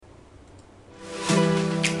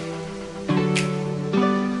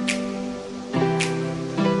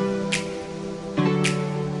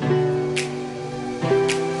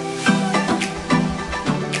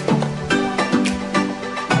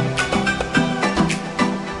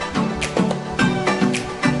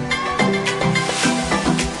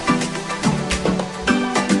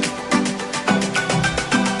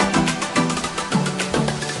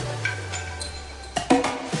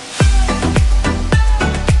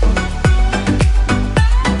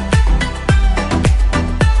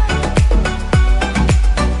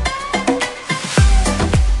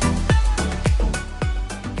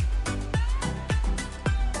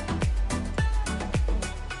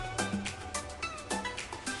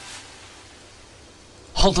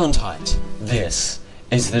Hold on tight. This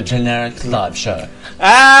is the Generic Live Show.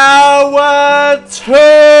 Hour 2!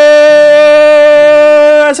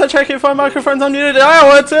 So check your phone microphones unmuted.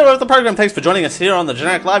 Hour 2 of the program. Thanks for joining us here on the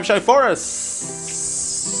Generic Live Show for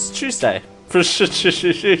us Tuesday. For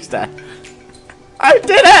Tuesday. I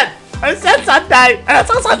did it! I said Sunday! And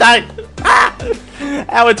it's on Sunday!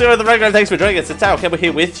 Hour 2 of the program. Thanks for joining us. It's Al Campbell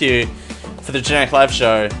here with you for the Generic Live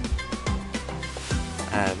Show.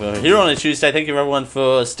 We're here on a Tuesday. Thank you everyone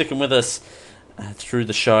for sticking with us through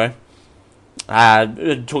the show.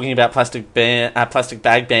 Talking about plastic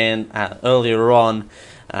bag ban earlier on.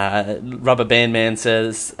 Rubber Band Man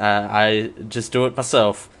says, I just do it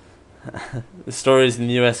myself. The stories in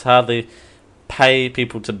the US hardly pay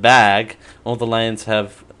people to bag. All the lanes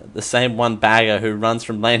have the same one bagger who runs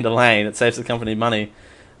from lane to lane. It saves the company money.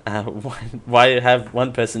 Why have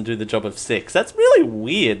one person do the job of 6? That's really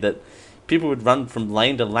weird that people would run from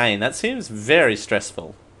lane to lane. That seems very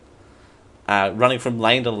stressful. Running from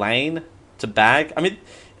lane to lane to bag. I mean,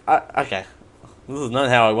 okay. This is not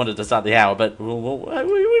how I wanted to start the hour, but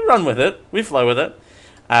we run with it. We flow with it.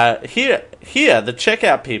 Here, the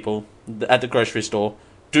checkout people at the grocery store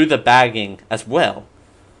do the bagging as well.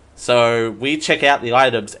 So we check out the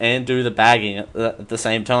items and do the bagging at the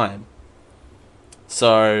same time.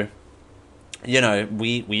 So, you know,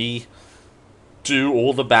 we do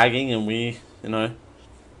all the bagging and we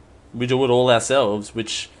do it all ourselves,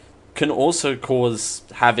 which can also cause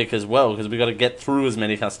havoc as well, because we got to get through as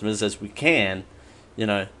many customers as we can,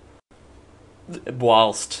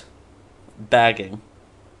 whilst bagging.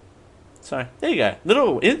 So, there you go.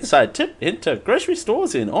 Little inside tip into grocery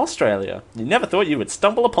stores in Australia. You never thought you would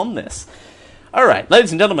stumble upon this. Alright,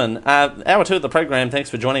 ladies and gentlemen, hour 2 of the program, thanks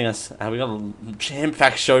for joining us. We got a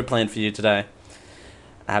jam-packed show planned for you today.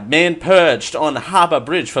 Man purged on Harbour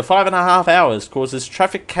Bridge for 5.5 hours causes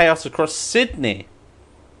traffic chaos across Sydney.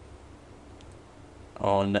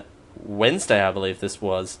 On Wednesday, I believe this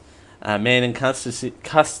was. Man in custody,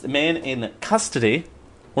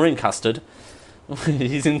 or in custard.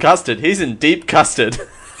 He's in custard. He's in deep custard.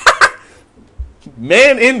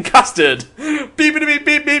 Man in custard. Beep, beep,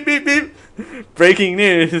 beep, beep, beep, beep. Breaking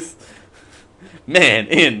news. Man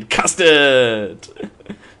in custard.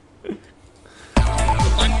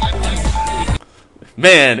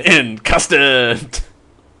 Man in custard.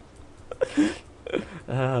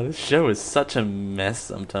 This show is such a mess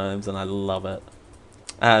sometimes, and I love it.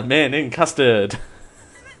 Man in custard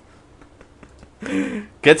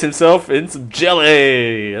gets himself in some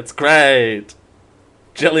jelly. That's great.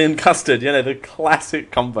 Jelly and custard, the classic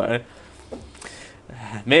combo.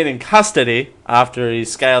 Man in custody after he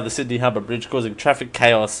scaled the Sydney Harbour Bridge, causing traffic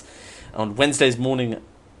chaos on Wednesday's morning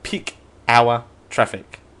peak hour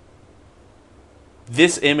traffic.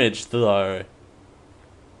 This image, though,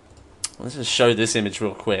 let's just show this image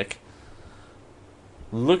real quick.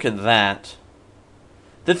 Look at that.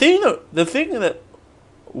 The thing that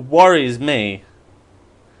worries me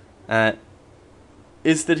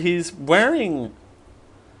is that he's wearing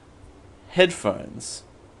headphones.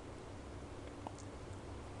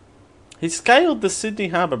 He scaled the Sydney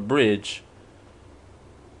Harbour Bridge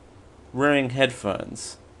wearing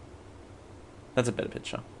headphones. That's a better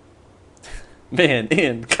picture. Man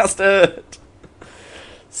in custard.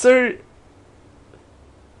 So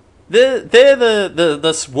they're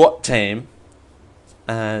the SWAT team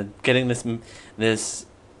getting this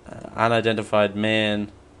unidentified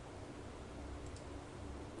man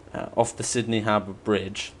off the Sydney Harbour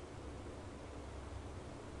Bridge.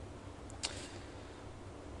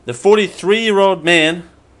 The 43-year-old man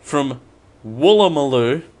from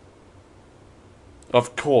Woolloomooloo,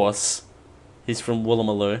 of course, he's from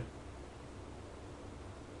Woolloomooloo,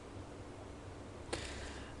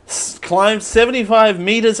 climbed 75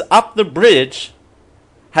 meters up the bridge,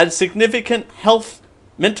 had significant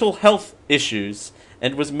mental health issues,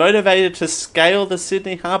 and was motivated to scale the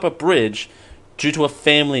Sydney Harbour Bridge due to a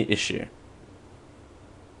family issue.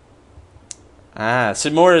 So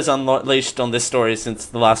more is unleashed on this story since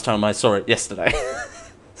the last time I saw it yesterday.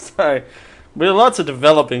 So, we have lots of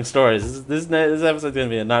developing stories. This episode's going to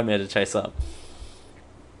be a nightmare to chase up.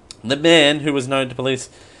 The man, who was known to police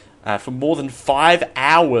for more than 5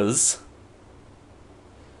 hours,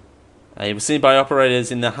 he was seen by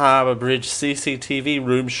operators in the Harbour Bridge CCTV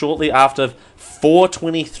room shortly after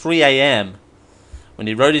 4:23 a.m. when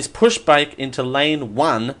he rode his push bike into lane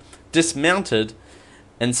 1, dismounted,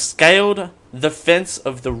 and scaled the fence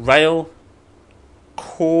of the rail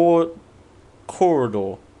corridor.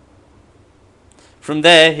 From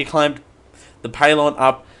there, he climbed the pylon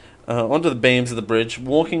up onto the beams of the bridge,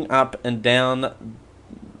 walking up and down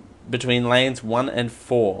between lanes 1 and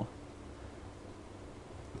 4.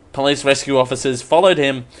 Police rescue officers followed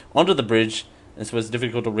him onto the bridge, and it was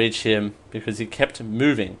difficult to reach him because he kept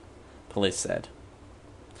moving, police said.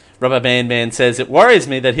 Rubber Band Man says, "It worries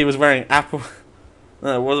me that he was wearing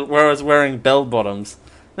was wearing bell bottoms."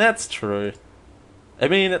 That's true. I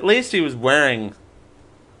mean, at least he was wearing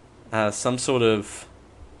some sort of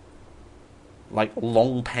like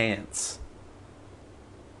long pants.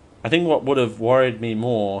 I think what would have worried me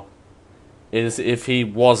more is if he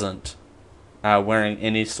wasn't wearing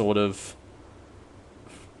any sort of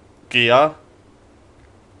gear.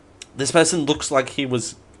 This person looks like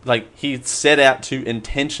he set out to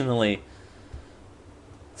intentionally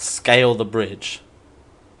scale the bridge.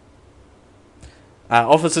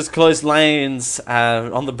 Officers closed lanes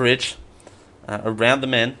on the bridge around the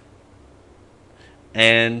men,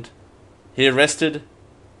 and he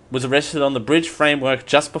was arrested on the bridge framework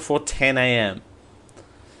just before 10 a.m.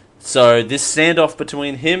 So this standoff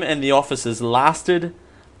between him and the officers lasted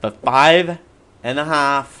for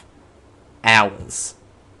 5.5 hours.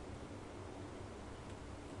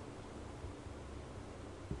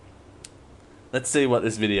 Let's see what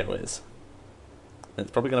this video is.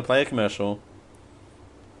 It's probably going to play a commercial,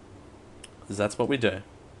 because that's what we do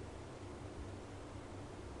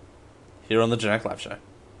here on the Generic Live Show.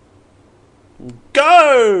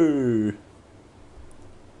 Go!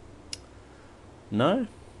 No?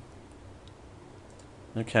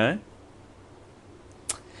 Okay.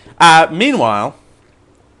 Meanwhile,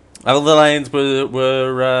 the lanes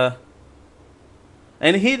were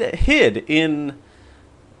and he hid in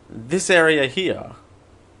this area here.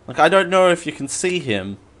 Like, I don't know if you can see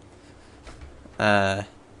him in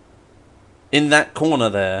that corner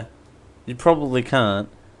there. You probably can't.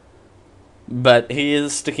 But he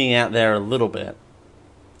is sticking out there a little bit.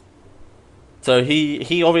 So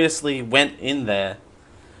he obviously went in there.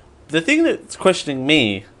 The thing that's questioning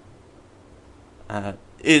me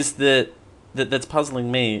is that's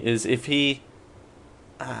puzzling me is if he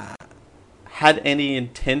had any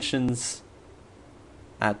intentions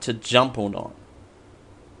to jump or not.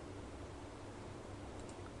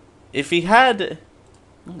 If he had...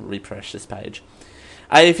 I'll refresh this page.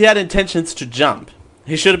 If he had intentions to jump,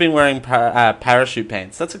 he should have been wearing parachute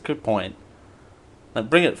pants. That's a good point. Like,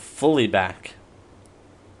 bring it fully back.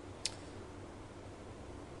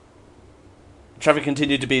 Traffic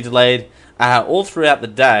continued to be delayed all throughout the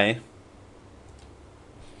day,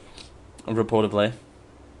 reportedly.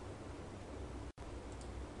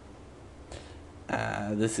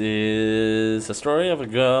 This is a story of a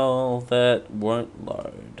girl that won't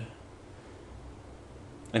load.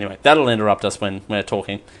 Anyway, that'll interrupt us when we're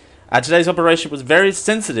talking. Today's operation was very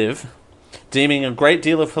sensitive, deeming a great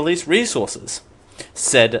deal of police resources,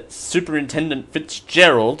 said Superintendent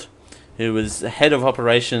Fitzgerald, who was head of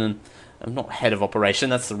operation... Not head of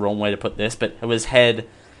operation, that's the wrong way to put this, but who was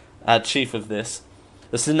chief of this.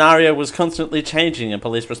 The scenario was constantly changing, and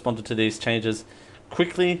police responded to these changes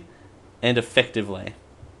quickly and effectively.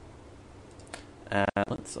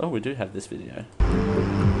 We do have this video.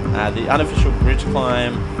 The unofficial bridge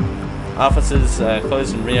climb. Officers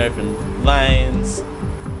closed and reopened lanes.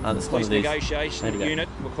 Police negotiation unit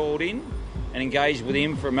were called in and engaged with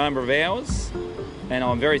him for a number of hours. And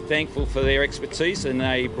I'm very thankful for their expertise, and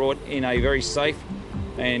they brought in a very safe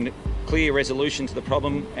and clear resolution to the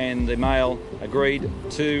problem, and the male agreed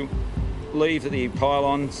to leave the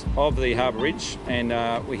pylons of the Harbour Bridge, and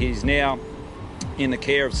he's now in the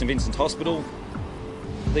care of St Vincent's Hospital.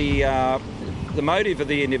 The motive of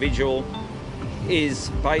the individual is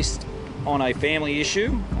based on a family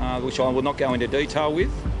issue, which I will not go into detail with.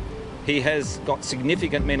 He has got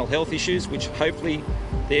significant mental health issues, which hopefully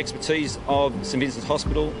the expertise of St Vincent's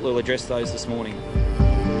Hospital will address those this morning.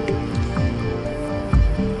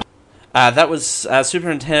 That was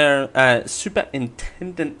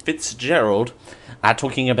Superintendent Fitzgerald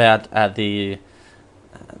talking about the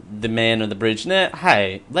man on the bridge. Now,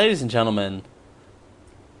 hey, ladies and gentlemen,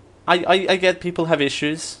 I get people have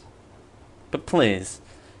issues, but please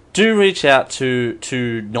do reach out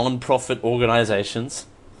to non-profit organisations.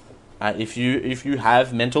 If you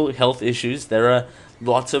have mental health issues, there are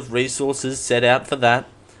lots of resources set out for that.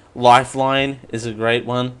 Lifeline is a great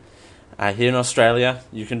one. Here in Australia,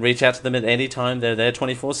 you can reach out to them at any time. They're there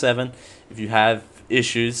 24/7. If you have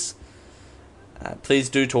issues, please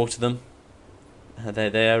do talk to them.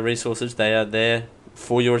 They are resources. They are there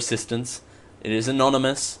for your assistance. It is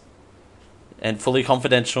anonymous and fully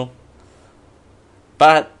confidential.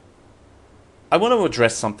 But I want to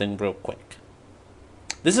address something real quick.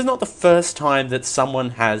 This is not the first time that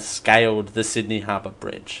someone has scaled the Sydney Harbour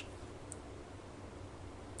Bridge.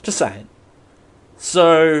 Just saying.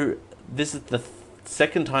 So, this is the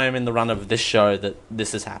second time in the run of this show that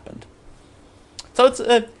this has happened. So it's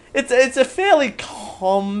a fairly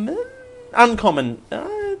uncommon.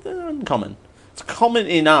 It's common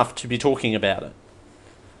enough to be talking about it,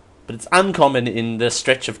 but it's uncommon in the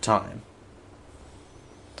stretch of time.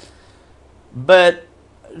 But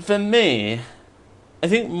for me, I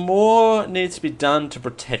think more needs to be done to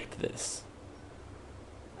protect this.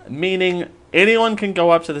 Meaning, anyone can go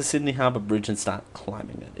up to the Sydney Harbour Bridge and start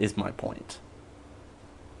climbing it, is my point.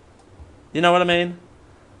 You know what I mean?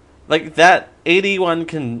 Like that, anyone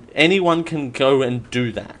can go and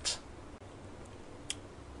do that.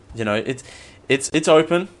 You know, it's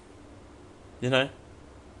open. You know?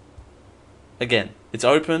 Again, it's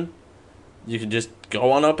open. You can just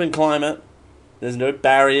go on up and climb it. There's no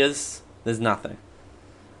barriers. There's nothing.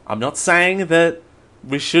 I'm not saying that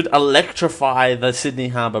we should electrify the Sydney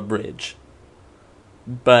Harbour Bridge.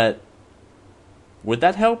 But would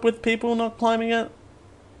that help with people not climbing it?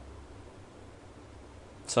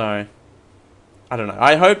 So, I don't know.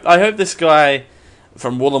 I hope this guy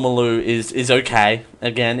from Woolloomooloo is okay.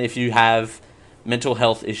 Again, if you have mental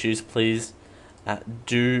health issues, please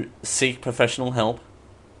do seek professional help.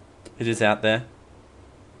 It is out there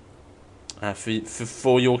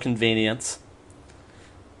for your convenience.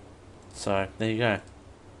 So, there you go.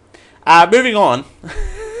 Moving on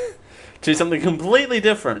to something completely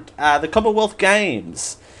different. The Commonwealth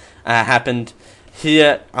Games happened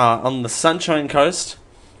here on the Sunshine Coast.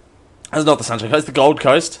 Not the Sunshine Coast, the Gold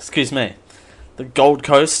Coast. Excuse me. The Gold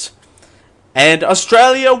Coast. And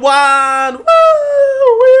Australia won! Woo!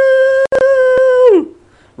 Woo!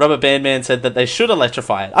 Rubber Band Man said that they should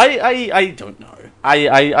electrify it. I don't know.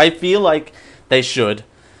 I feel like they should.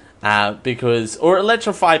 Or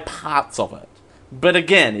electrify parts of it. But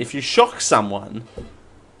again, if you shock someone,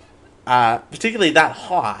 particularly that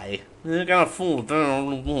high, they're gonna fall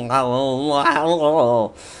down.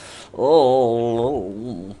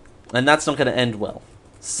 And that's not gonna end well.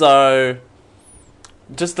 So,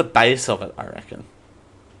 just the base of it, I reckon.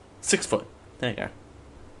 6 foot. There you go.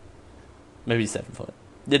 Maybe 7 foot.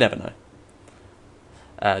 You never know.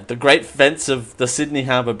 The Great Fence of the Sydney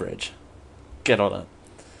Harbour Bridge. Get on it.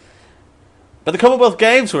 But the Commonwealth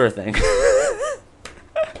Games were a thing.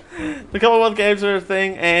 The Commonwealth Games were a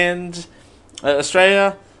thing, and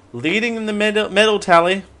Australia leading in the medal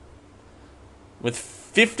tally with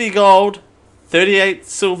 50 gold, 38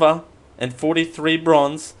 silver, and 43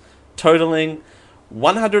 bronze, totaling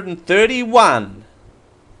 131.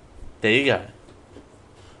 There you go.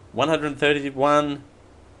 131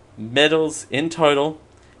 medals in total.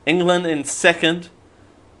 England in second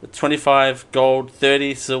with 25 gold,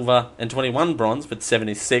 30 silver, and 21 bronze, with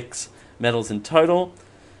 76 medals in total.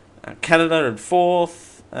 Canada in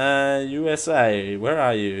fourth. USA, where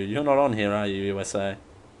are you? You're not on here, are you, USA?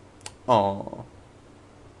 Oh.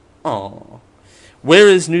 Where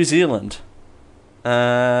is New Zealand?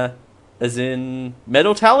 As in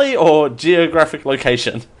medal tally or geographic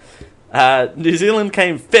location? New Zealand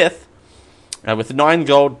came fifth with 9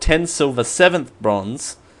 gold, 10 silver, 7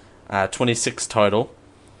 bronze, 26 total.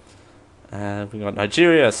 We got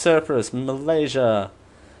Nigeria, Cyprus, Malaysia.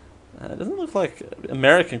 It doesn't look like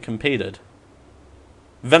America competed.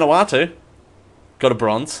 Vanuatu got a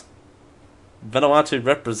bronze. Vanuatu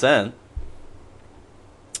represent.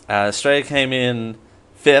 Australia came in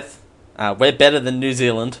 5th. We're better than New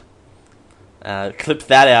Zealand. Clip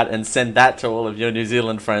that out and send that to all of your New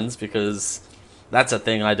Zealand friends, because that's a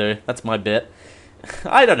thing I do. That's my bit.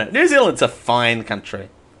 I don't know. New Zealand's a fine country.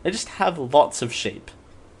 They just have lots of sheep.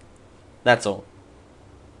 That's all.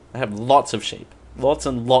 They have lots of sheep. Lots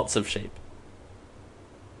and lots of sheep.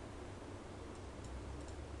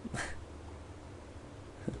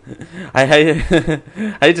 I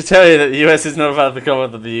hate to tell you that the US is not a part of the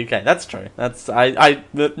Commonwealth of the UK. That's true. That's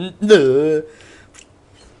duh.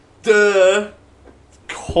 Of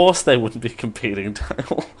course they wouldn't be competing,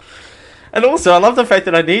 Dale. And also, I love the fact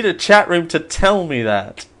that I need a chat room to tell me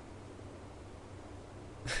that.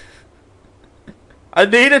 I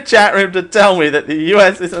need a chat room to tell me that the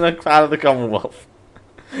US isn't a part of the Commonwealth.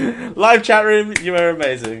 Live chat room, you are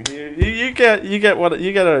amazing. You get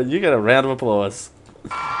a round of applause.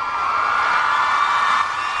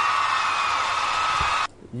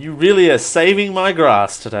 You really are saving my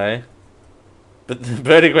grass today. But the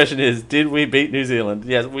burning question is, did we beat New Zealand?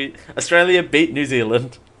 Yes, Australia beat New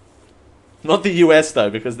Zealand. Not the US though,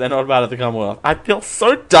 because they're not part of the Commonwealth. I feel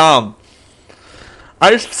so dumb.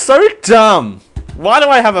 I'm so dumb. Why do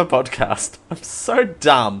I have a podcast? I'm so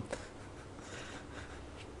dumb.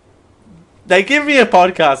 They give me a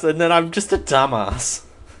podcast and then I'm just a dumbass.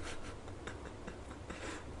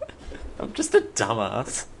 I'm just a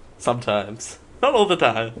dumbass. Sometimes. Not all the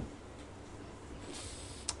time.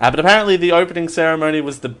 But apparently the opening ceremony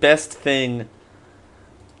was the best thing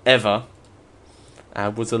ever.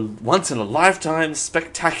 Was a once-in-a-lifetime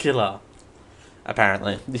spectacular.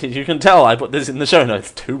 Apparently. You can tell I put this in the show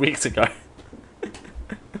notes 2 weeks ago.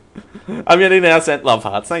 I'm getting now sent love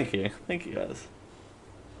hearts. Thank you. Thank you, guys.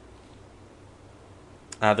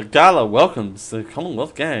 The gala welcomes the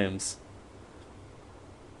Commonwealth Games.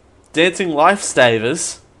 Dancing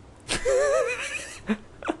lifesavers.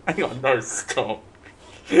 Hang on, no, stop.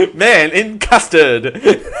 Man in custard.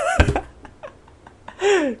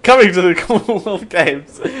 Coming to the Commonwealth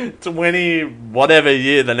Games 20 whatever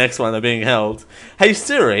year the next one are being held. Hey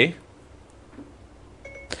Siri.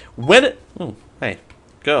 Oh, hey,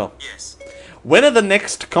 girl. Yes. When are the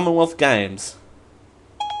next Commonwealth Games?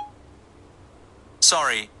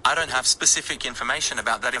 Sorry, I don't have specific information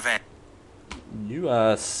about that event. You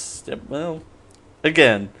are... well...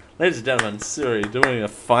 Again, ladies and gentlemen, Suri doing a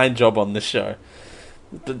fine job on this show.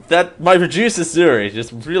 My producer Suri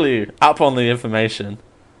just really up on the information.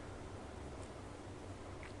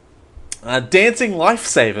 Dancing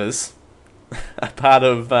lifesavers, a part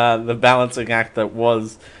of the balancing act that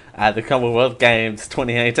was the Commonwealth Games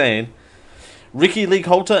 2018. Ricky Lee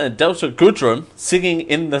Coulter and Delta Goodrum singing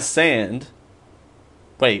in the sand.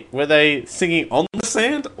 Wait, were they singing on the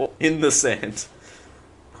sand or in the sand?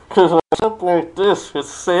 Cause I look like this with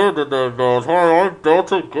sand in their mouth. Hi, I'm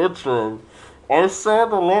Delta Goodrum. I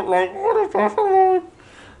sound a lot like what a buffalo.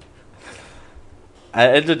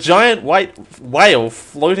 And a giant white whale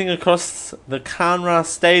floating across the Canberra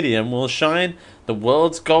Stadium will shine the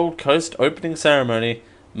world's Gold Coast opening ceremony,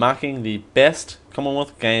 marking the best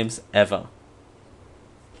Commonwealth Games ever.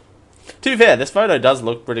 To be fair, this photo does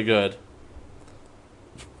look pretty good.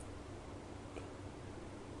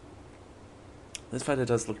 This photo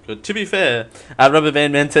does look good. To be fair, Rubber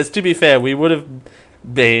Band Man says, to be fair, we would have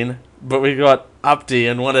been, but we got uppity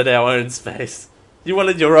and wanted our own space. You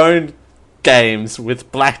wanted your own games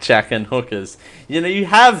with blackjack and hookers. You know, you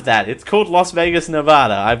have that. It's called Las Vegas,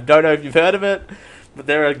 Nevada. I don't know if you've heard of it, but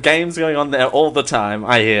there are games going on there all the time,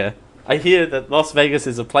 I hear. I hear that Las Vegas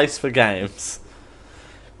is a place for games.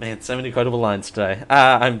 Man, so many quotable lines today.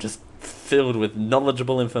 I'm just filled with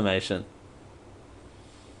knowledgeable information.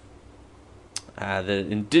 The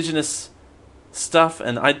indigenous stuff,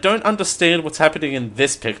 and I don't understand what's happening in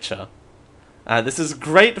this picture. This is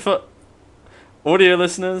great for audio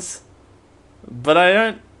listeners, but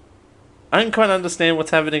I don't quite understand what's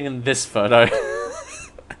happening in this photo.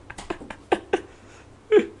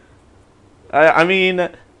 I mean,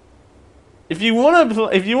 if you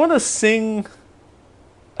want to sing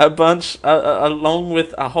a bunch along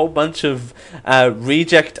with a whole bunch of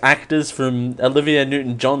reject actors from Olivia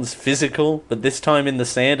Newton-John's Physical, but this time in the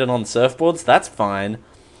sand and on surfboards, that's fine.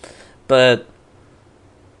 But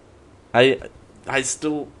I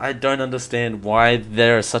don't understand why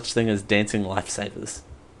there are such thing as dancing lifesavers.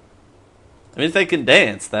 I mean, if they can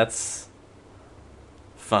dance, that's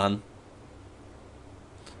fun.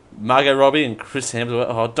 Margot Robbie and Chris Hemsworth.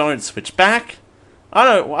 Oh, don't switch back.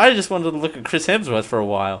 I just wanted to look at Chris Hemsworth for a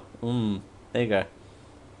while. There you go.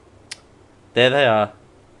 There they are.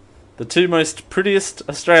 The two most prettiest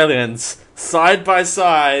Australians, side by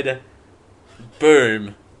side.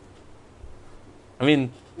 Boom. I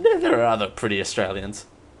mean, there are other pretty Australians.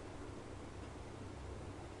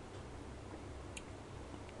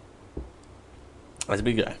 As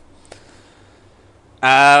we go.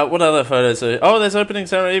 What other photos are... Oh, there's opening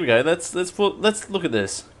ceremony. Here we go. Let's look at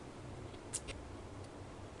this.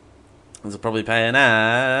 This will probably pay an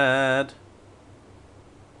ad.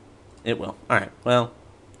 It will. Alright, well,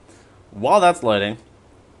 while that's loading,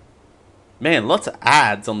 man, lots of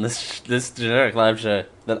ads on this generic live show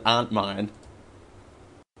that aren't mine.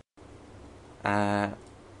 But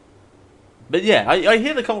yeah, I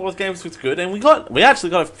hear the Commonwealth Games was good, and we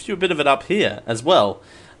actually got a bit of it up here as well.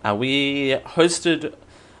 We hosted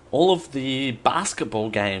all of the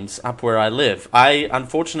basketball games up where I live. I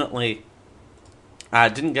unfortunately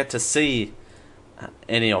didn't get to see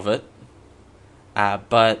any of it,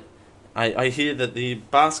 but I hear that the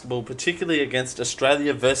basketball, particularly against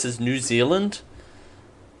Australia versus New Zealand,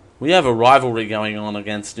 we have a rivalry going on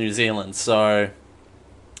against New Zealand, so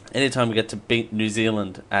anytime we get to beat New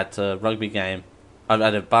Zealand at a rugby game,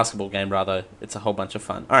 at a basketball game rather, it's a whole bunch of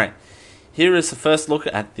fun. Alright, here is the first look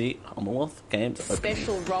at the Commonwealth Games opening.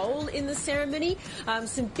 Special role in the ceremony.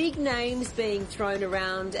 Some big names being thrown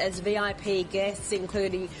around as VIP guests,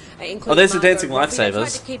 including there's the Dancing Lifesavers. They tried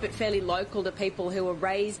to keep it fairly local to people who were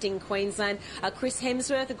raised in Queensland. Chris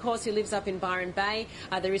Hemsworth, of course, who lives up in Byron Bay.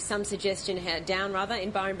 There is some suggestion down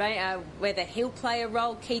in Byron Bay whether he'll play a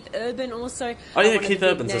role. Keith Urban also. Keith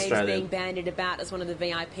Urban's Australian. Being bandied about as one of the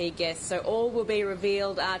VIP guests. So all will be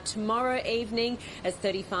revealed tomorrow evening as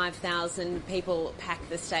 35,000 people pack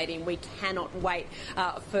the stadium. We cannot wait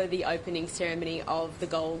for the opening ceremony of the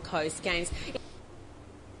Gold Coast Games.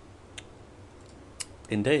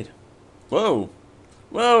 Indeed. Whoa.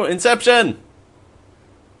 Inception.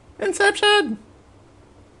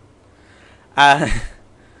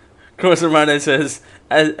 Course Romano says,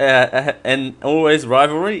 and always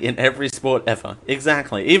rivalry in every sport ever.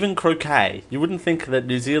 Exactly. Even croquet. You wouldn't think that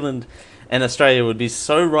New Zealand and Australia would be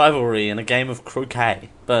so rivalry in a game of croquet,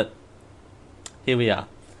 but here we are.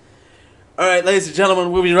 Alright, ladies and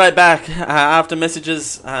gentlemen, we'll be right back after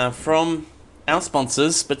messages from our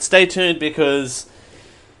sponsors, but stay tuned because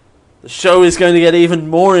the show is going to get even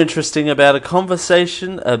more interesting about a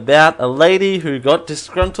conversation about a lady who got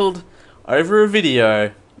disgruntled over a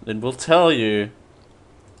video, and we'll tell you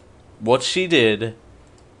what she did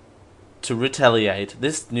to retaliate.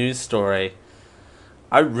 This news story,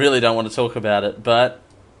 I really don't want to talk about it, but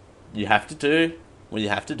you have to do what you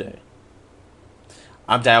have to do.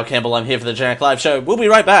 I'm Dale Campbell, I'm here for the Generic Live Show. We'll be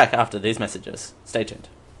right back after these messages. Stay tuned.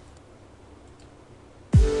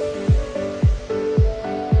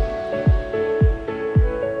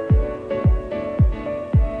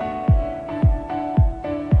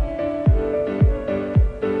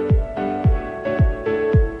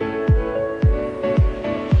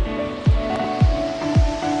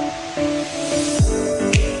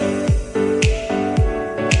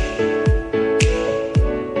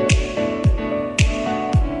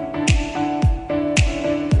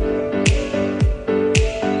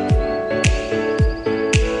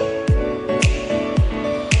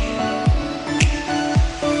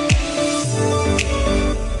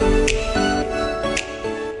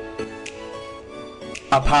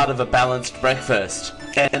 Are part of a balanced breakfast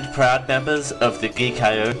and proud members of the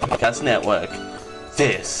Geek.io podcast network.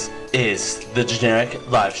 This is the Generic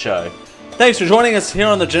Live Show. Thanks for joining us here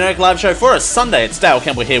on the Generic Live Show for a Sunday. It's Dale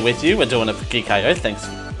Campbell here with you. We're doing it for Geek.io. Thanks.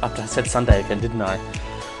 I said Sunday again, didn't I?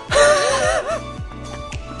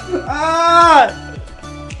 No!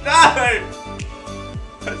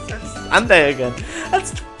 I said Sunday again.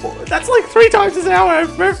 That's like 3 times as hour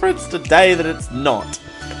I've referenced a day that it's not.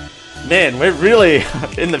 Man, we're really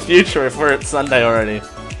in the future if we're at Sunday already.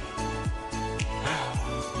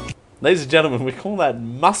 Ladies and gentlemen, we call that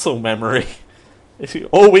muscle memory.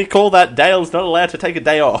 Or we call that Dale's not allowed to take a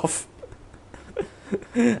day off.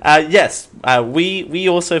 Yes, we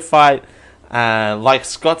also fight like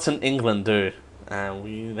Scots and England do.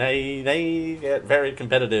 They get very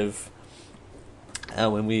competitive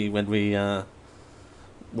when we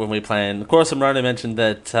play. And of course, Rona mentioned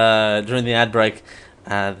that during the ad break.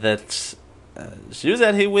 That she was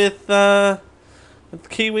out here with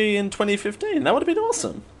Kiwi in 2015. That would have been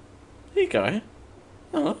awesome. There you go.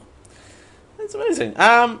 Oh, that's amazing.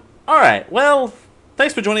 Alright, well,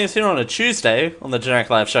 thanks for joining us here on a Tuesday on the Generic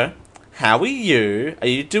Live Show. How are you? Are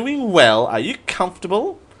you doing well? Are you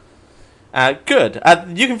comfortable? Good.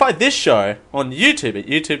 You can find this show on YouTube at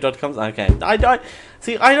youtube.com. Okay,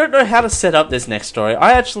 I don't know how to set up this next story.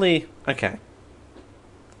 Okay.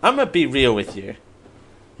 I'm gonna be real with you.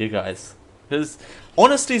 You guys, because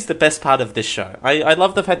honesty is the best part of this show. I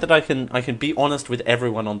love the fact that I can be honest with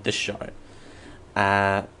everyone on this show.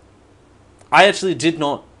 I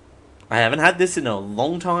haven't had this in a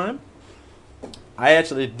long time.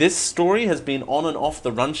 This story has been on and off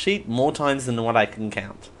the run sheet more times than what I can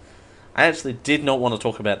count. I actually did not want to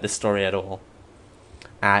talk about this story at all.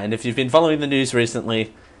 And if you've been following the news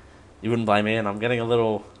recently, you wouldn't blame me, and I'm getting a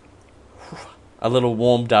little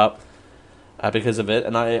warmed up. Because of it,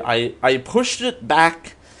 and I pushed it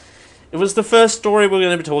back. It was the first story we were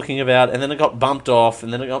going to be talking about, and then it got bumped off,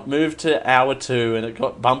 and then it got moved to hour 2, and it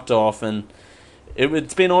got bumped off, and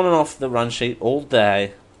it's been on and off the run sheet all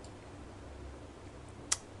day.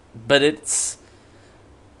 But it's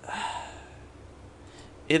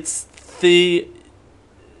the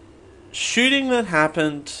shooting that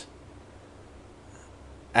happened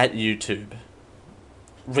at YouTube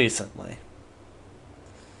recently.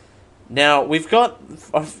 Now, we've got,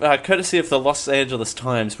 courtesy of the Los Angeles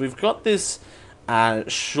Times, we've got this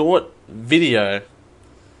short video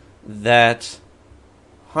that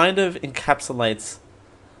kind of encapsulates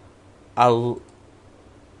a lot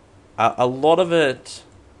of it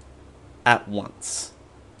at once.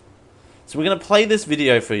 So we're going to play this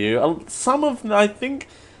video for you. Some of them, I think,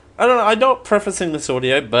 I don't know, I'm not prefacing this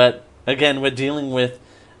audio, but again, we're dealing with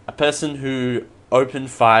a person who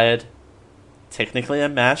open-fired, technically a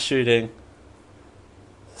mass shooting.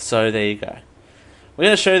 So there you go. We're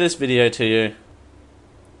going to show this video to you.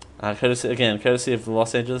 Courtesy of the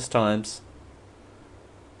Los Angeles Times.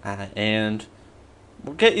 And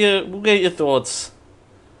we'll get your thoughts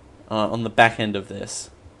on the back end of this.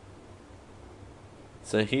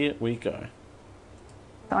 So here we go.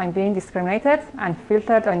 I'm being discriminated and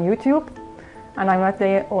filtered on YouTube, and I'm not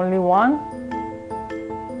the only one.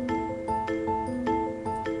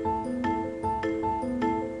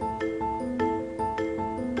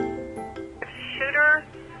 Shooter.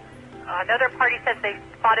 Another party says they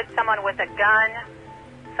spotted someone with a gun.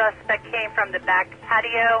 Suspect came from the back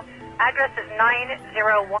patio. Address is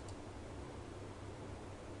 901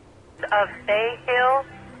 of Bay Hill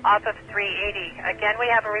off of 380. Again, we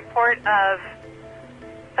have a report of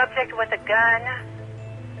subject with a gun.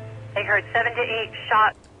 They heard 7 to 8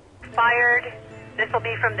 shots fired. This will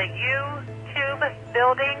be from the YouTube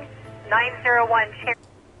building, 901 Cherry.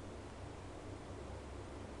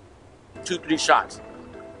 2-3 shots.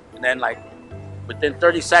 And then like within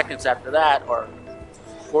 30 seconds after that, or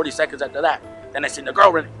 40 seconds after that, then I seen the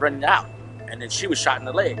girl running out. And then she was shot in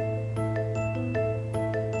the leg.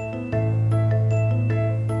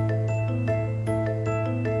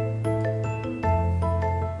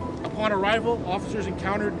 Upon arrival, officers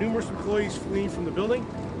encountered numerous employees fleeing from the building.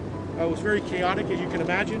 It was very chaotic, as you can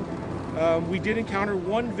imagine. We did encounter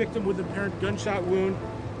one victim with an apparent gunshot wound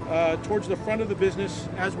towards the front of the business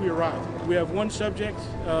as we arrived. We have one subject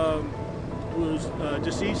who was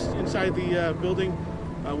deceased inside the building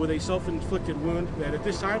with a self-inflicted wound that at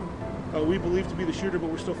this time we believe to be the shooter, but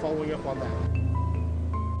we're still following up on that.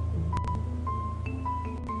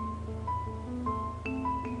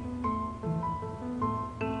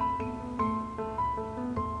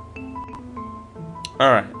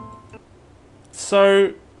 Alright.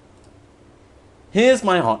 So, here's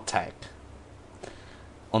my hot take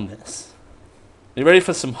on this. You ready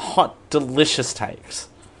for some hot, delicious takes?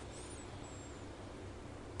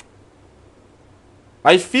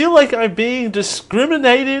 I feel like I'm being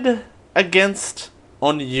discriminated against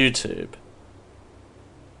on YouTube.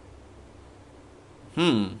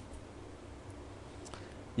 YouTube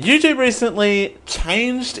recently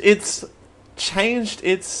changed its terms,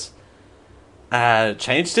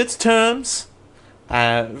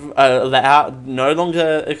 no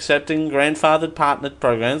longer accepting grandfathered partnered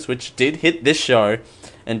programs, which did hit this show,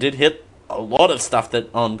 and did hit a lot of stuff that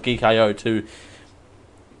on Geek.io to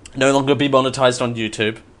no longer be monetized on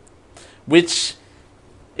YouTube, which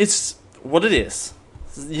is what it is.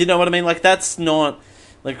 You know what I mean? Like, that's not,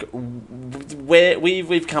 like, where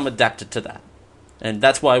we've come adapted to that, and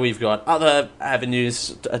that's why we've got other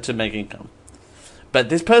avenues to make income. But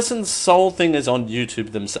this person's sole thing is on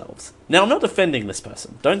YouTube themselves. Now, I'm not defending this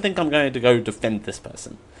person. Don't think I'm going to go defend this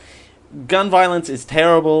person. Gun violence is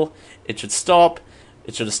terrible. It should stop.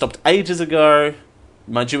 It should have stopped ages ago.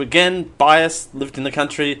 Mind you, again, bias, lived in a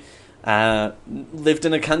country where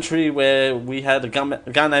we had a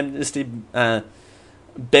gun amnesty ban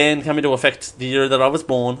come into effect the year that I was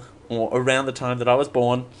born, or around the time that I was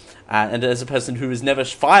born. And as a person who has never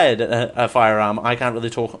fired a firearm, I can't really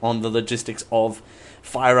talk on the logistics of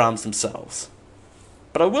firearms themselves.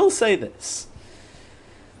 But I will say this.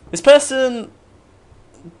 This person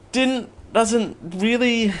doesn't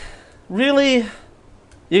really, you're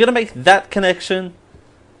going to make that connection?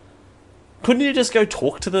 Couldn't you just go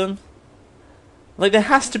talk to them? Like, there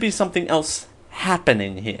has to be something else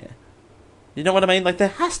happening here. You know what I mean? Like, there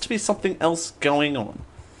has to be something else going on.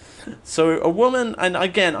 So, a woman, and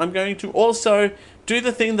again, I'm going to also do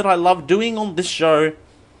the thing that I love doing on this show,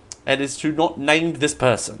 and is to not name this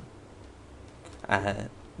person. And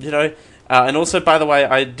also, by the way,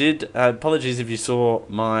 I did, apologies if you saw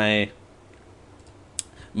my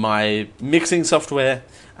mixing software,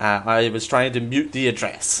 I was trying to mute the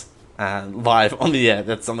address live on the air.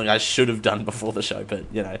 That's something I should have done before the show, but,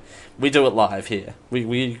 we do it live here.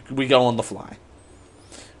 We go on the fly.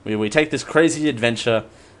 We take this crazy adventure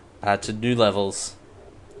to new levels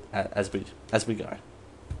as we go.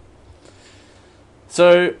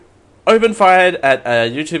 So, open fired at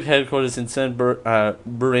YouTube headquarters in San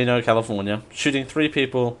Bernardino, California, shooting 3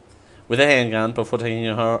 people with a handgun before taking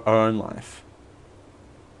her own life.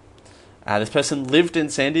 This person lived in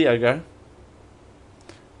San Diego.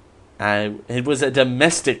 It was a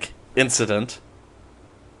domestic incident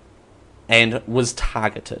and was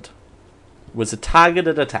targeted. It was a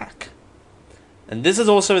targeted attack. And this is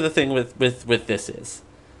also the thing with this is.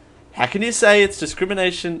 How can you say it's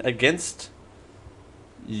discrimination against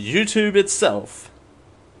YouTube itself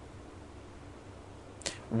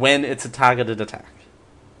when it's a targeted attack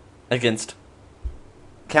against,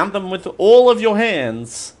 count them with all of your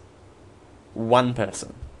hands, one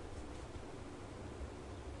person?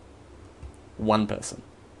 One person.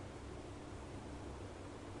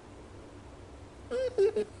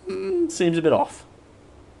 Seems a bit off.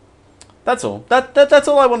 That's all. That's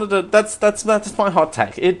all I wanted to. That's my hot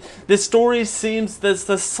take. This story seems there's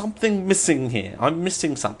something missing here. I'm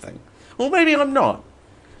missing something. Or maybe I'm not.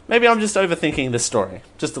 Maybe I'm just overthinking this story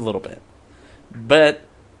just a little bit. But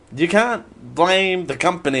you can't blame the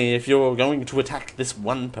company if you're going to attack this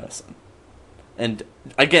one person. And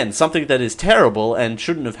again, something that is terrible and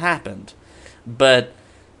shouldn't have happened. But,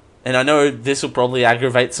 and I know this will probably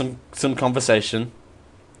aggravate some conversation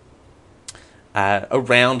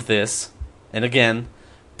around this. And again,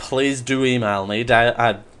 please do email me,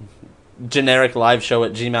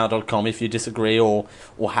 genericliveshow@gmail.com if you disagree or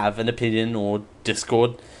have an opinion, or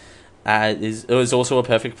Discord is also a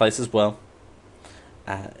perfect place as well.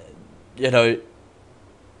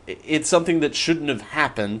 It's something that shouldn't have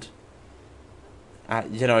happened.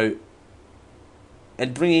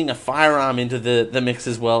 And bringing a firearm into the mix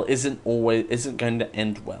as well isn't going to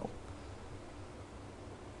end well.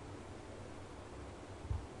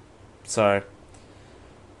 So,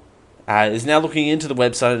 is now looking into the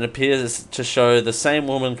website and appears to show the same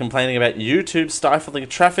woman complaining about YouTube stifling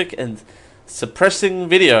traffic and suppressing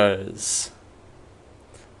videos.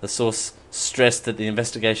 The source stressed that the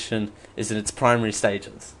investigation is in its primary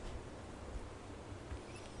stages.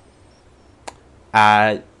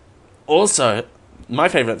 Also, my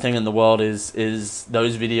favourite thing in the world is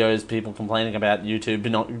those videos, people complaining about YouTube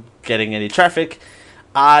not getting any traffic,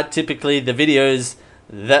 are typically the videos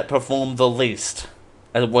that perform the least,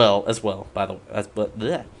 as well, by the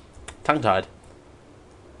way, tongue-tied.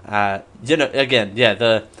 Again, yeah,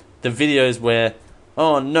 the videos where,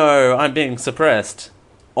 oh no, I'm being suppressed,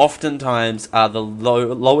 oftentimes are the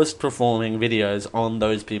lowest performing videos on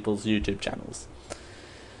those people's YouTube channels.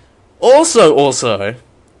 Also,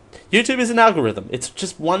 YouTube is an algorithm. It's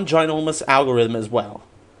just one ginormous algorithm as well.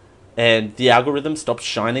 And the algorithm stops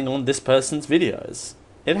shining on this person's videos.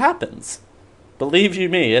 It happens. Believe you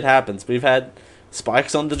me, it happens. We've had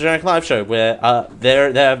spikes on the Generic Live Show where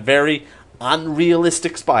they're very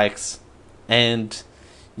unrealistic spikes. And,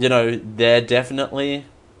 they're definitely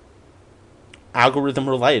algorithm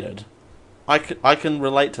related. I can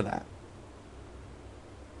relate to that.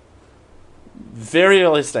 Very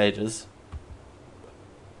early stages.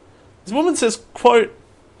 This woman says, quote,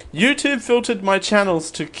 YouTube filtered my channels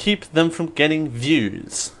to keep them from getting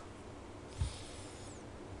views.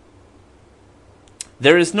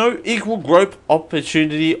 There is no equal growth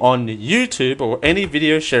opportunity on YouTube or any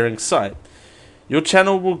video sharing site. Your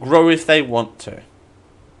channel will grow if they want to.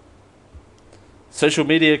 Social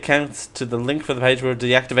media accounts to the link for the page were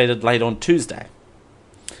deactivated late on Tuesday.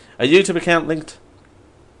 A YouTube account linked...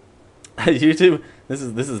 This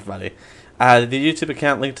is funny. The YouTube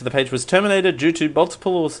account linked to the page was terminated due to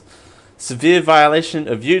multiple or severe violation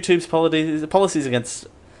of YouTube's policies against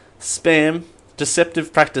spam,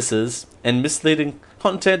 deceptive practices, and misleading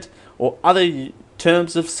content or other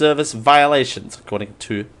terms of service violations, according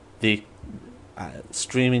to the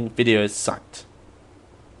streaming videos site.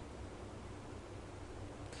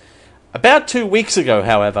 About 2 weeks ago,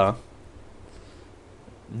 however,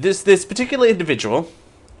 this particular individual,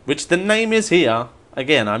 which the name is here,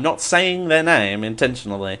 again, I'm not saying their name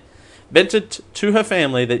intentionally, vented to her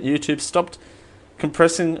family that YouTube stopped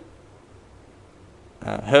compressing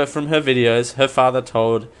her from her videos, her father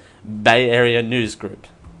told Bay Area News Group.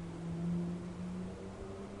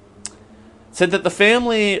 Said that the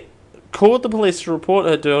family called the police to report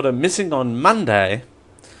her daughter missing on Monday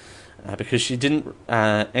because she didn't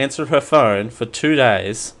answer her phone for 2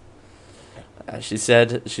 days. She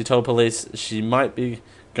said she told police she might be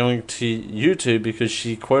going to YouTube because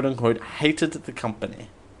she quote-unquote hated the company.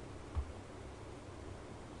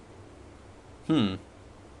 I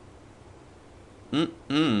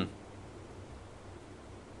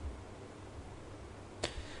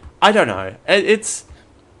don't know. It's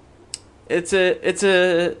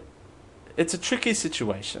a tricky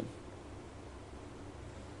situation.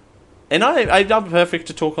 And I'm perfect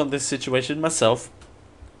to talk on this situation myself.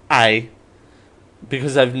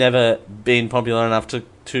 Because I've never been popular enough to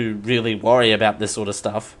really worry about this sort of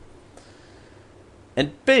stuff.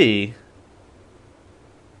 And B,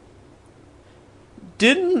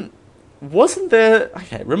 wasn't there,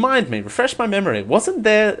 refresh my memory, wasn't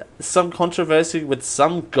there some controversy with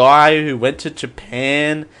some guy who went to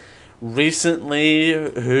Japan, recently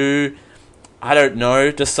who, I don't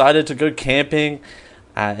know, decided to go camping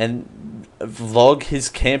and vlog his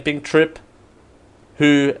camping trip,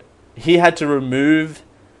 who he had to remove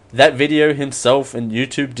that video himself and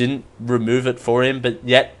YouTube didn't remove it for him, but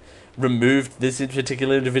yet removed this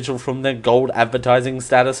particular individual from their gold advertising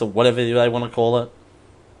status or whatever they want to call it.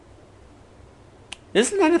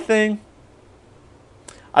 Isn't that a thing?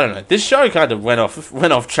 I don't know. This show kind of went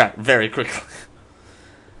off track very quickly.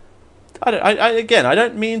 I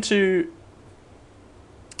don't mean to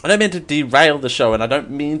derail the show, and I don't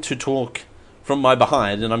mean to talk from my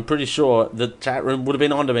behind, and I'm pretty sure the chat room would have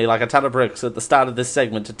been onto me like a ton of bricks at the start of this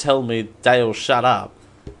segment to tell me, Dale, shut up.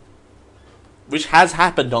 Which has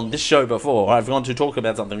happened on this show before. I've gone to talk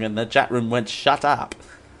about something and the chat room went, shut up.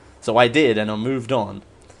 So I did, and I moved on.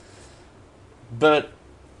 But,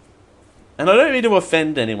 and I don't mean to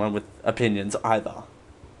offend anyone with opinions either.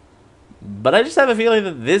 But I just have a feeling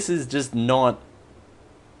that this is just not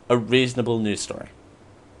a reasonable news story.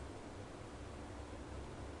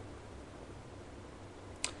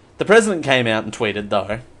 The president came out and tweeted,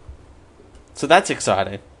 though. So that's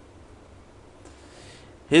exciting.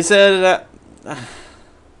 He said,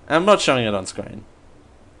 I'm not showing it on screen.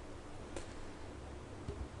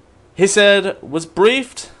 He said, was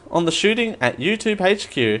briefed on the shooting at YouTube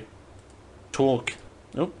HQ. Talk.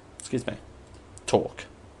 Oh, excuse me. Talk.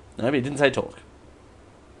 No, he didn't say talk.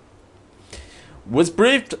 Was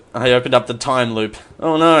briefed. I opened up the time loop.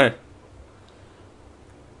 Oh no.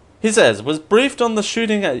 He says, was briefed on the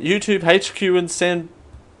shooting at YouTube HQ in San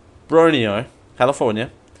Bernardino,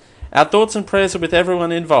 California. Our thoughts and prayers are with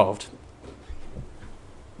everyone involved.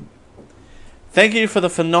 Thank you for the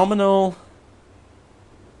phenomenal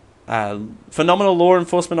law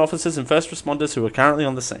enforcement officers and first responders who are currently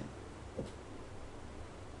on the scene.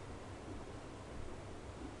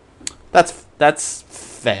 That's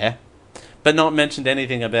fair, but not mentioned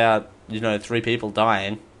anything about 3 people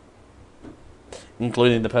dying,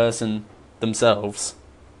 including the person themselves.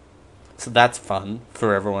 So that's fun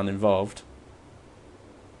for everyone involved.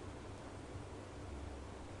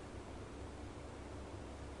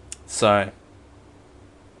 So,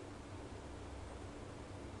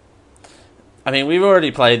 I mean, we've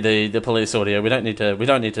already played the police audio. We don't need to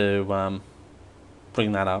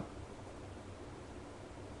bring that up.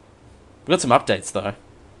 We've got some updates though.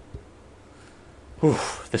 Whew,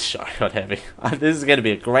 this show got heavy. This is going to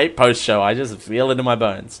be a great post show. I just feel it in my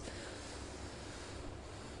bones.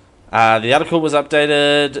 The article was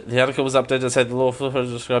updated. To say the law officer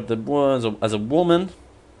described the woman as a woman.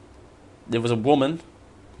 There was a woman.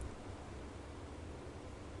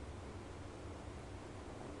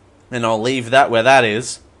 And I'll leave that where that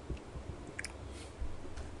is.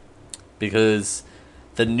 Because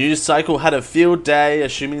the news cycle had a field day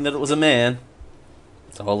assuming that it was a man.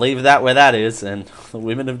 So I'll leave that where that is. And the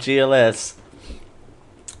women of GLS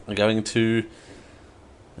are going to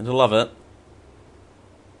love it.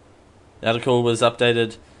 The article was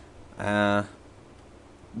updated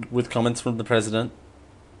with comments from the president.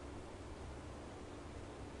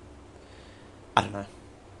 I don't know.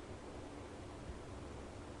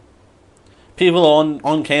 People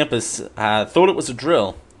on campus thought it was a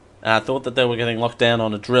drill. Thought that they were getting locked down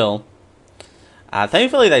on a drill.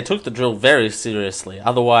 Thankfully, they took the drill very seriously.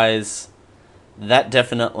 Otherwise, that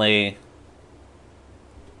definitely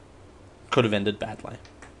could have ended badly.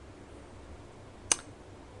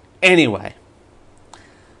 Anyway,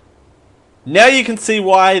 now you can see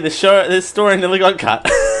why this story nearly got cut.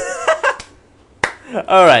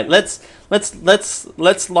 All right, let's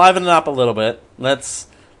liven it up a little bit. Let's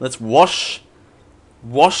wash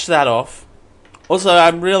that off. Also,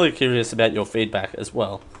 I'm really curious about your feedback as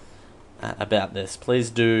well about this. Please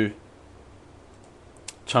do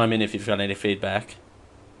chime in if you've got any feedback.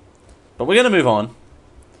 But we're going to move on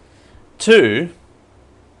to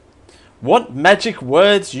what magic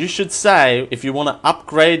words you should say if you want to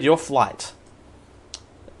upgrade your flight.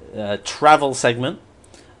 Travel segment.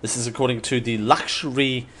 This is according to the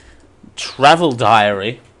Luxury Travel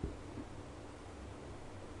Diary.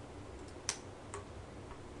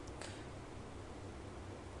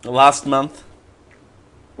 Last month,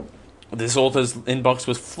 this author's inbox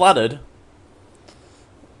was flooded.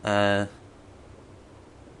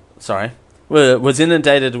 Was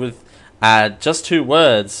inundated with just 2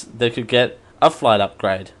 words that could get a flight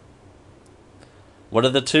upgrade. What are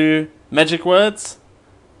the 2 magic words?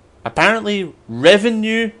 Apparently,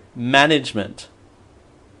 revenue management.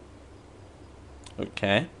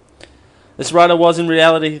 Okay. This writer was in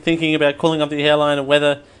reality thinking about calling up the airline and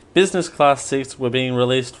whether business class seats were being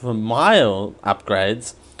released for mile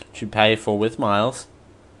upgrades, which you pay for with miles.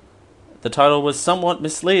 The title was somewhat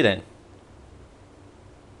misleading.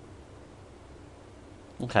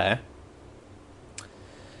 Okay.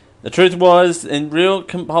 The truth was, in real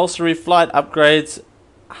compulsory flight upgrades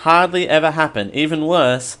hardly ever happen. Even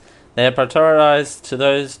worse, they are prioritized to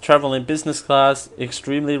those travel in business class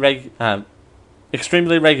extremely regularly.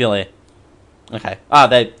 Okay.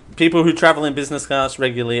 People who travel in business class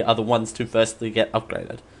regularly are the ones to firstly get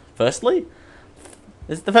upgraded. Firstly?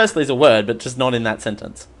 The firstly is a word, but just not in that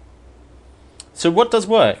sentence. So what does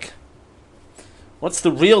work? What's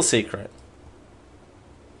the real secret?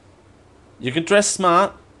 You can dress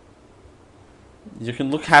smart. You can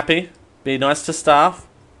look happy. Be nice to staff.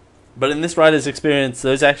 But in this writer's experience,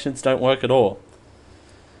 those actions don't work at all.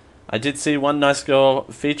 I did see one nice girl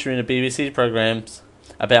featuring a BBC program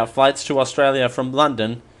about flights to Australia from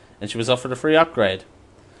London, and she was offered a free upgrade.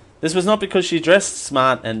 This was not because she dressed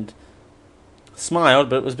smart and smiled,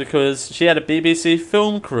 but it was because she had a BBC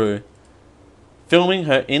film crew filming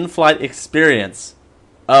her in-flight experience.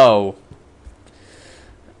 Oh.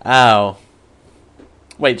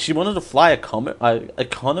 Wait, she wanted to fly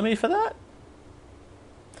economy for that?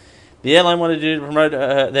 The airline wanted you to promote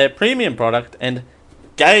their premium product and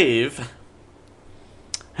gave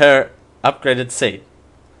her upgraded seat.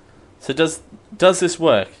 So does this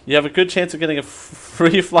work? You have a good chance of getting a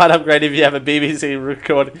free flight upgrade if you have a BBC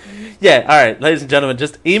record. Yeah, alright, ladies and gentlemen,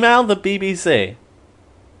 just email the BBC.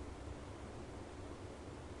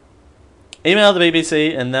 Email the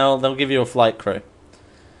BBC and they'll give you a flight crew.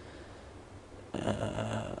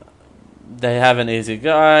 They have an easy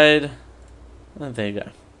guide. And there you go.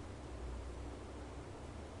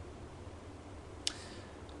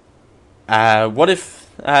 What if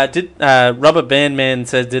did Rubber Band Man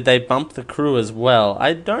says did they bump the crew as well?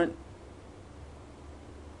 I don't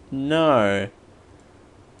know.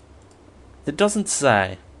 It doesn't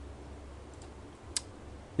say.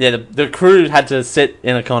 Yeah, the crew had to sit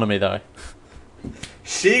in economy though.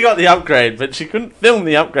 She got the upgrade, but she couldn't film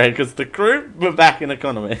the upgrade because the crew were back in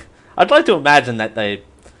economy. I'd like to imagine that they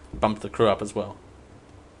bumped the crew up as well.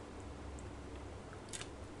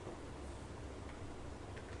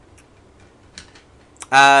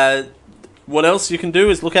 What else you can do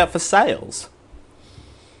is look out for sales.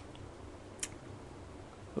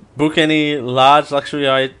 Book any large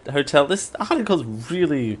luxury hotel. This article is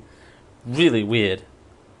really, really weird.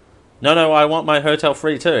 No, I want my hotel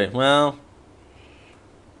free too. Well,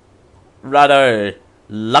 righto.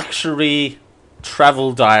 Luxury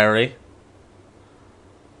travel diary.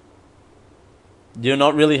 You're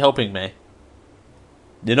not really helping me.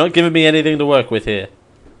 You're not giving me anything to work with here.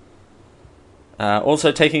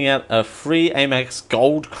 Also, taking out a free Amex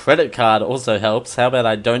Gold credit card also helps. How about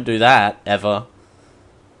I don't do that ever?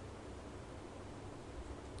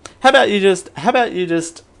 How about you just,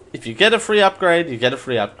 if you get a free upgrade, you get a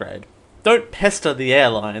free upgrade. Don't pester the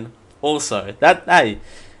airline. Also,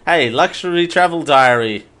 hey, luxury travel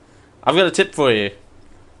diary. I've got a tip for you.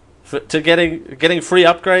 To getting free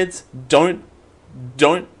upgrades, don't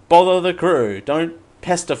bother the crew. Don't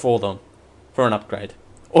pester for them for an upgrade.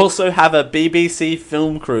 Also have a BBC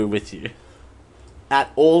film crew with you.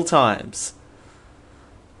 At all times.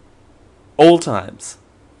 All times.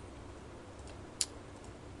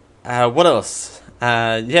 What else?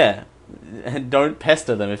 Yeah. And don't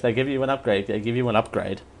pester them. If they give you an upgrade, they give you an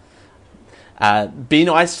upgrade. Be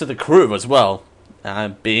nice to the crew as well.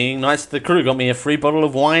 Being nice to the crew got me a free bottle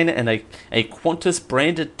of wine and a Qantas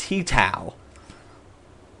branded tea towel.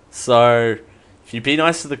 So, if you be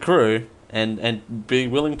nice to the crew and be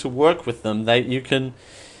willing to work with them, you can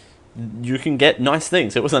get nice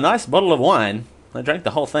things. It was a nice bottle of wine. I drank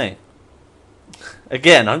the whole thing.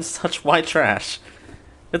 Again, I'm such white trash.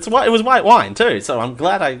 It was white wine too, so I'm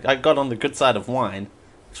glad I got on the good side of wine.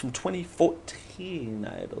 It's from 2014,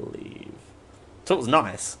 I believe. So it was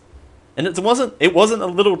nice. And it wasn't a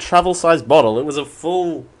little travel-sized bottle. It was a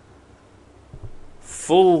full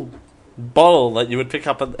bottle that you would pick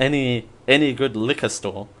up at any good liquor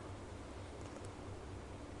store.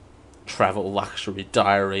 Travel luxury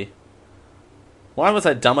diary. Why was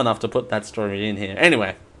I dumb enough to put that story in here?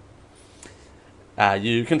 Anyway.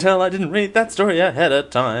 You can tell I didn't read that story ahead of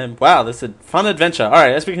time. Wow, this is a fun adventure.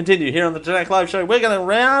 Alright, as we continue here on the Generic Live Show, we're going to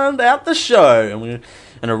round out the show. And we're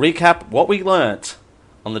going to recap what we learnt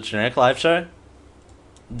on the Generic Live Show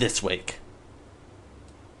this week.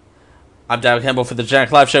 I'm Dale Campbell for the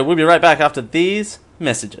Generic Live Show. We'll be right back after these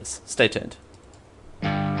messages. Stay tuned.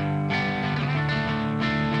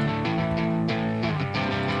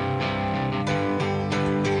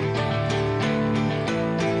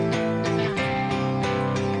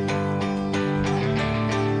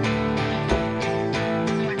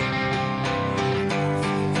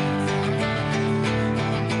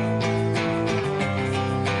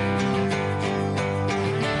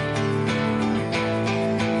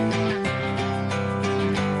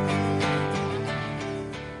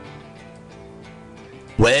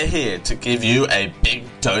 We're here to give you a big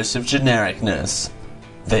dose of genericness.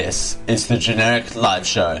 This is the Generic Live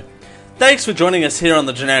Show. Thanks for joining us here on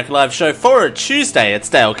the Generic Live Show for a Tuesday. It's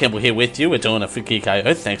Dale Kimball here with you. We're doing it for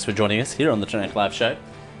Geek.io. Thanks for joining us here on the Generic Live Show.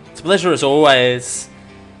 It's a pleasure as always.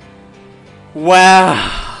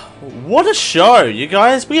 Wow. What a show, you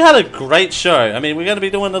guys. We had a great show. I mean, we're going to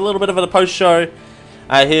be doing a little bit of a post-show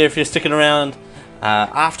here if you're sticking around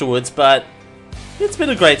afterwards, but it's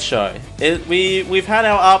been a great show. We've had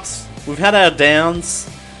our ups, we've had our downs.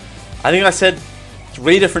 I think I said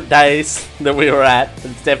 3 different days that we were at.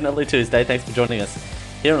 It's definitely Tuesday. Thanks for joining us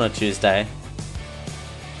here on a Tuesday.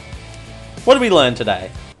 What did we learn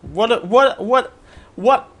today? What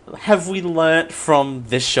have we learnt from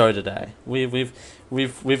this show today?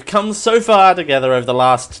 We've come so far together over the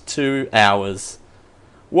last 2 hours.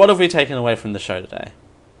 What have we taken away from the show today?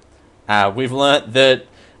 We've learnt that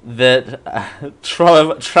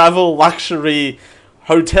travel luxury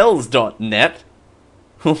hotels.net.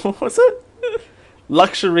 What was it?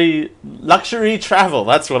 Luxury travel,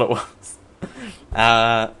 that's what it was.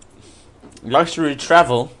 Luxury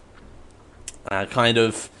travel kind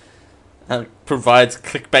of provides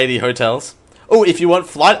clickbaity hotels. Oh, if you want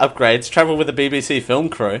flight upgrades, travel with a BBC film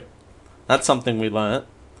crew. That's something we learnt.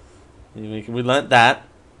 We learnt that.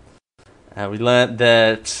 We learnt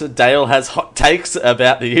that Dale has hot takes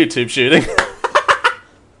about the YouTube shooting.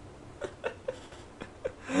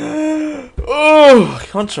 Oh,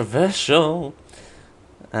 controversial.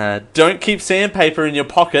 Don't keep sandpaper in your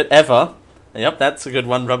pocket, ever. Yep, that's a good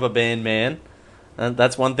one, Rubber Band Man.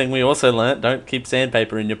 That's one thing we also learnt. Don't keep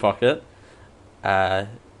sandpaper in your pocket.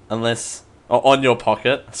 Unless... Or on your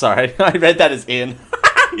pocket. Sorry, I read that as in.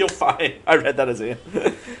 You're fine. I read that as in.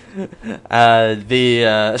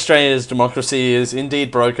 Australia's democracy is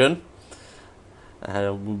indeed broken.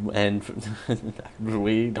 And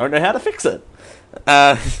we don't know how to fix it.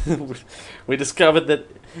 We discovered that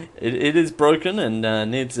it is broken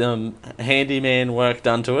and needs handyman work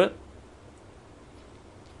done to it.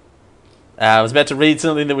 I was about to read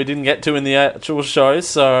something that we didn't get to in the actual show,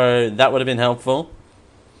 so that would have been helpful.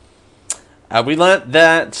 We learnt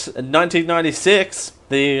that 1996,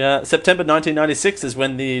 September 1996 is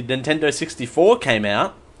when the Nintendo 64 came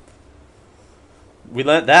out. We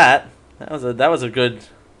learnt that. That was a good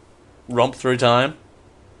romp through time.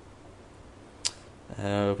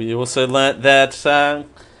 We also learnt that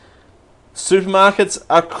supermarkets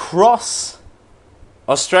across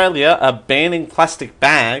Australia are banning plastic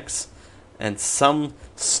bags, and some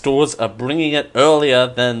stores are bringing it earlier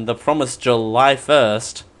than the promised July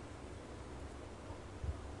 1st.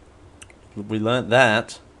 We learnt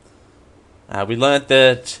that. We learnt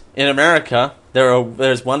that in America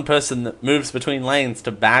there's one person that moves between lanes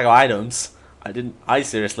to bag items. I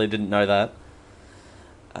seriously didn't know that.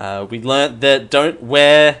 We learnt that don't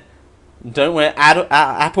wear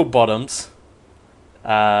apple bottoms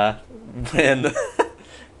when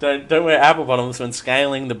don't wear apple bottoms when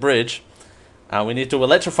scaling the bridge. We need to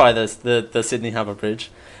electrify the Sydney Harbour Bridge.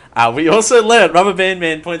 We also learnt, Rubber Band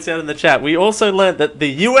Man points out in the chat, we also learnt that the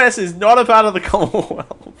US is not a part of the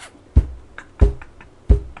Commonwealth.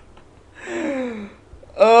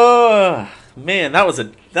 Oh man, that was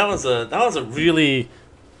a really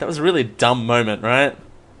dumb moment, right?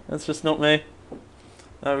 That's just not me.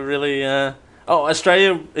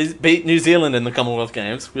 Australia beat New Zealand in the Commonwealth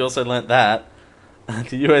Games. We also learnt that.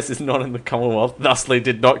 The US is not in the Commonwealth, thusly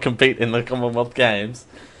did not compete in the Commonwealth Games.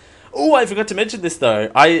 Oh, I forgot to mention this though.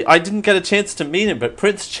 I didn't get a chance to meet him, but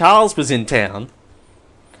Prince Charles was in town.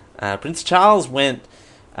 Prince Charles went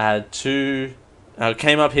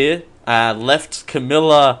came up here, left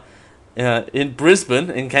Camilla in Brisbane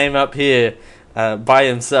and came up here by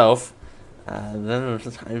himself. Then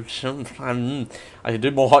I could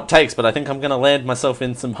do more hot takes, but I think I'm going to land myself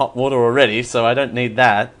in some hot water already, so I don't need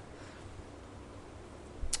that.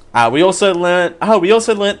 We also learnt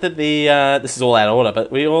that this is all out of order,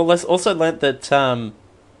 but we also learnt that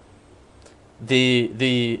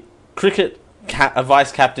the cricket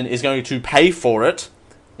vice captain is going to pay for it,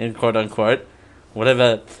 in quote unquote,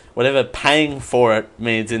 whatever paying for it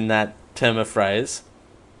means in that term of phrase.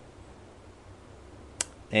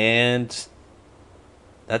 And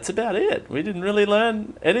that's about it. We didn't really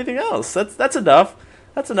learn anything else. That's enough.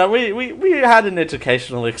 That's enough. We had an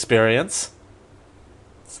educational experience.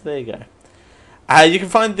 So there you go. You can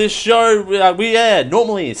find this show, we air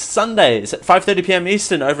normally Sundays at 5:30 PM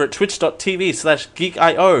Eastern over at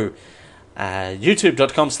twitch.tv/geekio.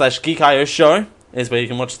 YouTube.com/geekio show is where you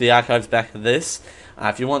can watch the archives back of this.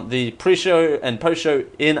 If you want the pre-show and post-show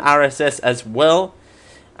in RSS as well,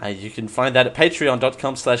 You can find that at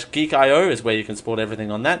patreon.com/geekio is where you can support everything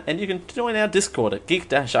on that. And you can join our Discord at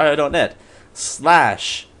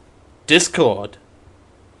geek-io.net/Discord.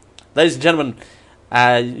 Ladies and gentlemen,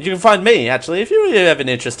 you can find me, actually, if you have an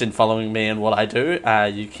interest in following me and what I do,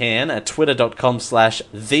 you can at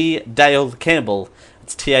twitter.com/TheDaleCampbell.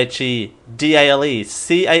 It's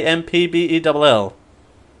TheDaleCampbell.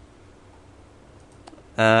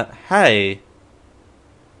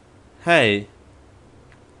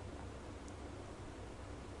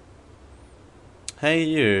 Hey,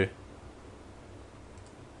 you.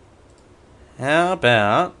 How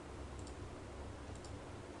about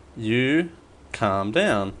you calm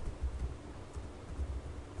down?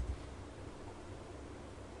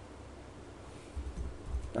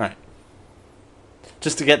 Alright.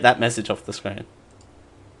 Just to get that message off the screen.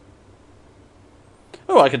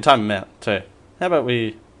 Oh, I can time him out too. How about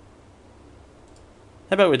we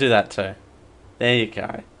do that too? There you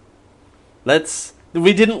go.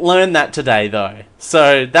 We didn't learn that today though.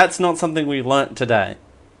 So that's not something we learnt today.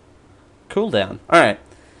 Cool down. Alright.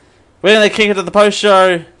 We're going to kick it to the post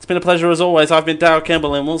show. It's been a pleasure as always. I've been Dale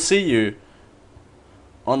Campbell and we'll see you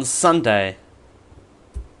on Sunday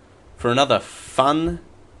for another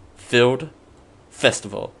fun-filled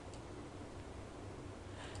festival.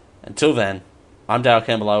 Until then, I'm Dale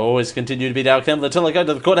Campbell. I will always continue to be Dale Campbell until I go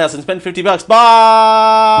to the courthouse and spend $50.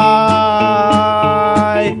 Bye!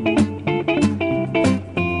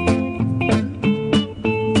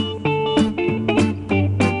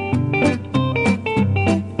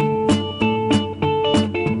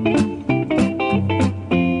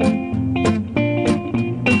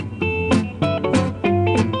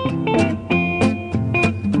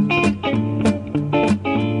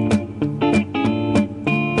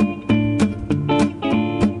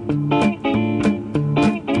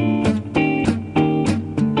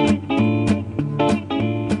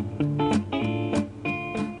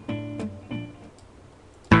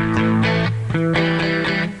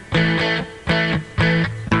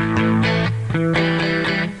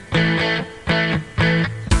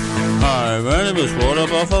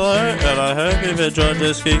 Enjoyed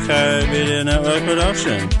this GeekIO Media Network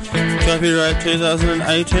production. Copyright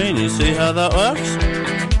 2018. You see how that works?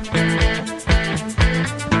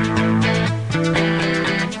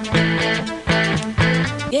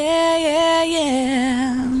 Yeah.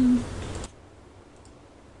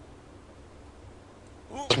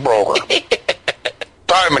 This program.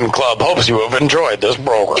 Diamond Club hopes you have enjoyed this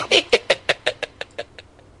program.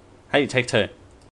 Hey, take two.